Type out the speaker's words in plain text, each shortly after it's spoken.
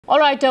All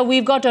right,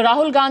 we've got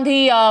Rahul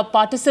Gandhi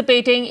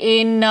participating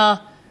in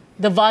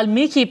the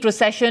Valmiki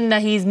procession.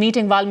 He's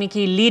meeting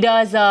Valmiki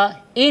leaders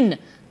in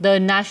the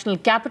national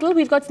capital.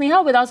 We've got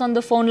Sneha with us on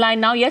the phone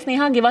line now. Yes,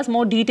 Sneha, give us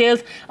more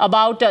details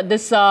about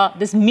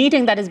this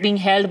meeting that is being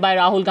held by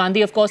Rahul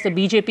Gandhi. Of course, the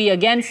BJP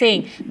again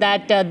saying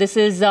that this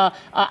is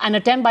an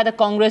attempt by the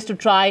Congress to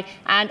try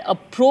and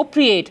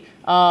appropriate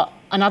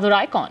another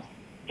icon.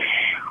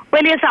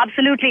 Well, yes,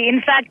 absolutely.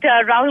 In fact,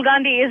 Rahul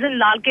Gandhi is in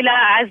Lal Killa.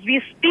 As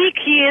we speak,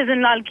 he is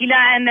in Lal Killa,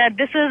 and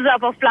this is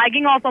a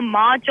flagging of a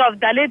march of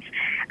Dalits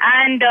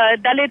and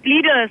Dalit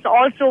leaders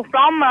also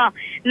from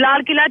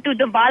Lal Killa to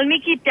the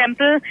Valmiki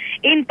temple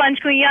in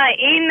Panchkuiya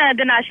in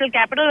the national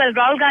capital. Well,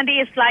 Rahul Gandhi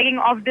is flagging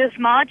off this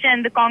march,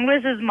 and the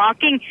Congress is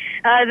marking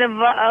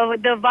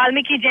the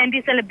Valmiki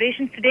Jayanti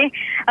celebrations today.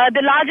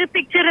 The larger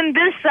picture in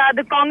this,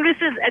 the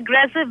Congress's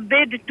aggressive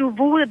bid to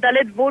woo the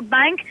Dalit vote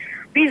bank.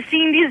 We've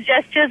seen these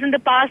gestures in the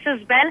past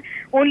as well.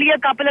 Only a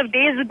couple of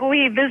days ago,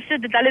 he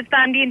visited the Dalit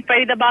family in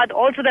Faridabad,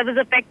 also that was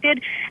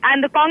affected.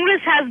 And the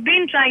Congress has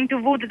been trying to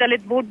woo the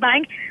Dalit vote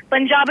bank.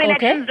 Punjab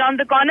elections around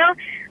the corner.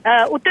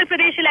 Uttar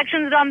Pradesh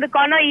elections around the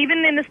corner.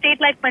 Even in a state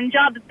like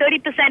Punjab,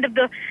 30% of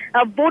the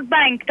vote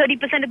bank,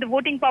 30% of the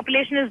voting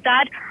population is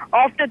that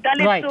of the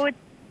Dalit. Right. So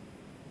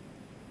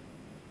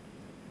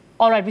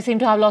all right, we seem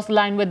to have lost the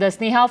line with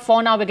Sneha.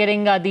 For now, we're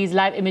getting these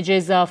live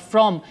images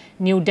from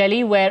New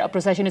Delhi, where a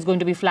procession is going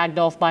to be flagged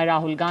off by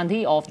Rahul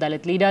Gandhi of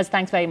Dalit leaders.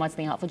 Thanks very much,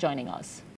 Sneha, for joining us.